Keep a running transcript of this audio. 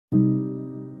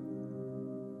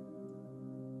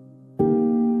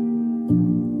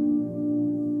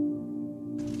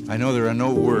I know there are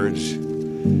no words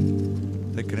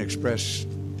that can express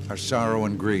our sorrow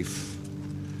and grief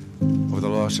over the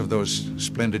loss of those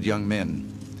splendid young men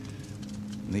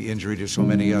and the injury to so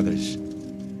many others.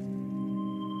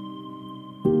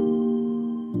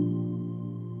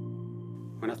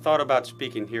 When I thought about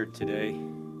speaking here today,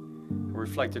 I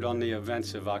reflected on the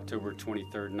events of October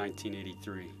 23rd,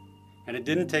 1983. And it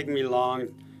didn't take me long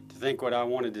to think what I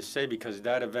wanted to say because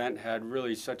that event had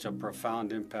really such a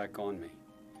profound impact on me.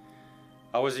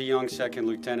 I was a young second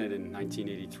lieutenant in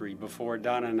 1983 before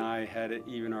Donna and I had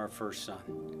even our first son.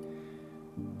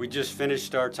 We just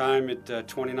finished our time at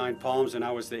 29 Palms, and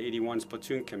I was the 81's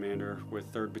platoon commander with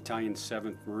 3rd Battalion,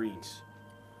 7th Marines.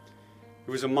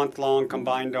 It was a month-long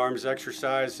combined arms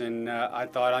exercise, and I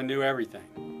thought I knew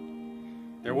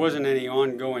everything. There wasn't any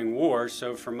ongoing war,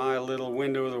 so from my little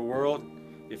window of the world,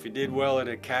 if you did well at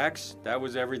a CAX, that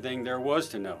was everything there was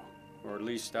to know, or at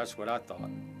least that's what I thought.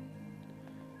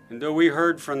 And though we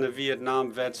heard from the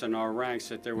Vietnam vets in our ranks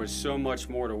that there was so much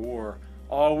more to war,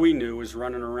 all we knew was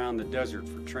running around the desert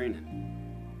for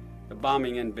training. The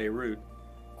bombing in Beirut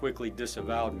quickly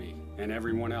disavowed me and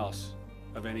everyone else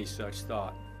of any such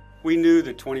thought. We knew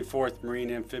the 24th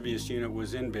Marine Amphibious Unit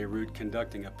was in Beirut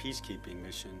conducting a peacekeeping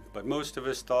mission, but most of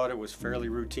us thought it was fairly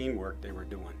routine work they were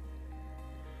doing.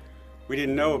 We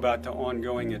didn't know about the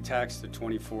ongoing attacks the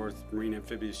 24th Marine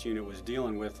Amphibious Unit was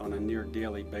dealing with on a near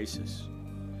daily basis.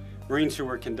 Marines who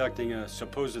were conducting a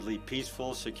supposedly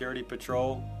peaceful security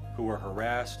patrol who were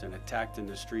harassed and attacked in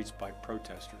the streets by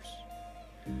protesters.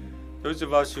 Those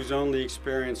of us whose only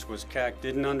experience was CAC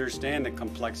didn't understand the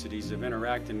complexities of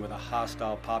interacting with a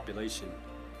hostile population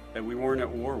that we weren't at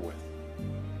war with.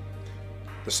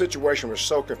 The situation was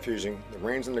so confusing, the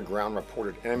Marines on the ground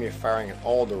reported enemy firing in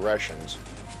all directions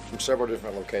from several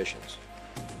different locations.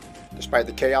 Despite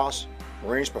the chaos,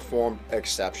 Marines performed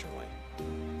exceptionally.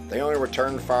 They only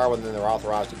returned fire when they were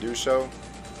authorized to do so,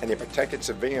 and they protected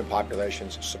civilian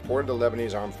populations, supported the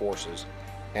Lebanese armed forces,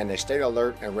 and they stayed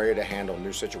alert and ready to handle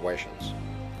new situations.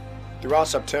 Throughout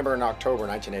September and October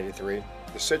 1983,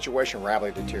 the situation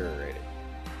rapidly deteriorated.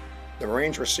 The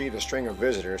Marines received a string of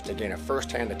visitors to gain a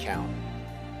first-hand account.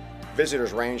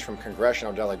 Visitors ranged from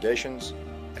congressional delegations,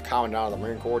 the Commandant of the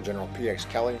Marine Corps, General P.X.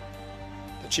 Kelly,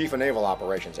 the Chief of Naval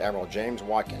Operations, Admiral James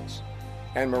Watkins,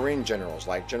 and Marine generals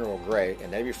like General Gray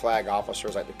and Navy flag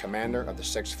officers like the Commander of the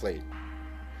 6th Fleet.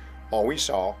 All we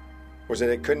saw was that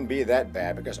it couldn't be that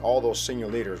bad because all those senior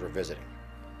leaders were visiting.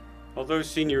 Although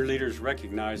senior leaders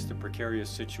recognized the precarious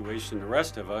situation, the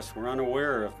rest of us were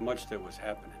unaware of much that was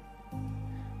happening.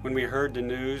 When we heard the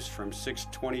news from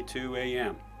 6:22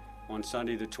 a.m. on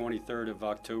Sunday the 23rd of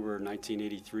October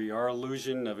 1983, our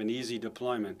illusion of an easy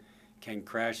deployment came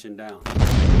crashing down.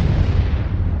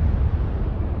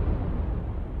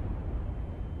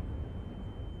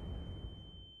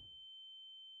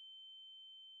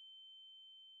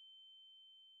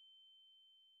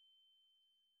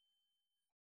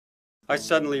 I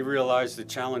suddenly realized the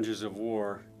challenges of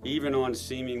war, even on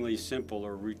seemingly simple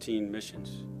or routine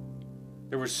missions.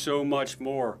 There was so much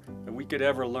more that we could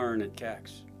ever learn at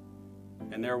CAX,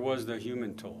 and there was the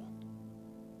human toll.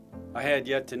 I had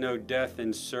yet to know death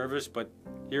in service, but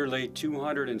here lay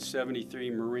 273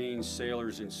 Marines,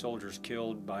 sailors, and soldiers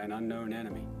killed by an unknown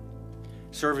enemy.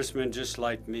 Servicemen just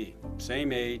like me,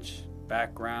 same age,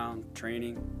 background,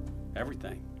 training,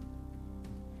 everything.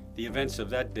 The events of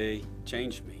that day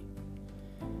changed me.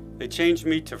 They changed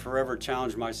me to forever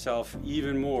challenge myself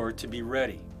even more to be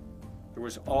ready. There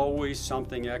was always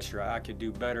something extra I could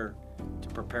do better to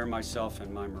prepare myself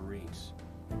and my Marines.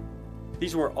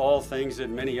 These were all things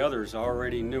that many others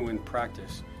already knew in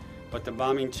practice, but the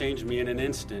bombing changed me in an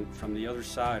instant from the other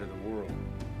side of the world.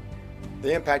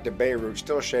 The impact of Beirut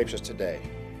still shapes us today.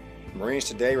 Marines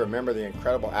today remember the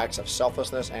incredible acts of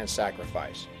selflessness and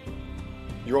sacrifice.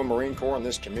 Your Marine Corps and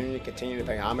this community continue to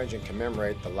pay homage and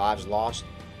commemorate the lives lost,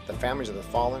 the families of the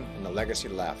fallen, and the legacy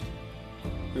left.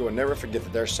 We will never forget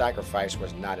that their sacrifice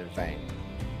was not in vain.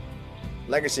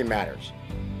 Legacy matters.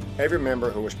 Every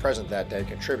member who was present that day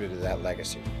contributed to that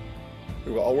legacy.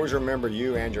 We will always remember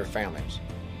you and your families.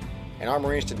 And our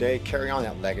Marines today carry on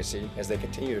that legacy as they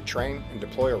continue to train and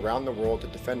deploy around the world to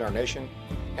defend our nation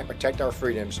and protect our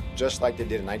freedoms just like they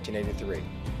did in 1983.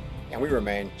 And we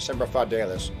remain, Semper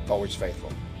Fidelis, always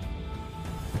faithful.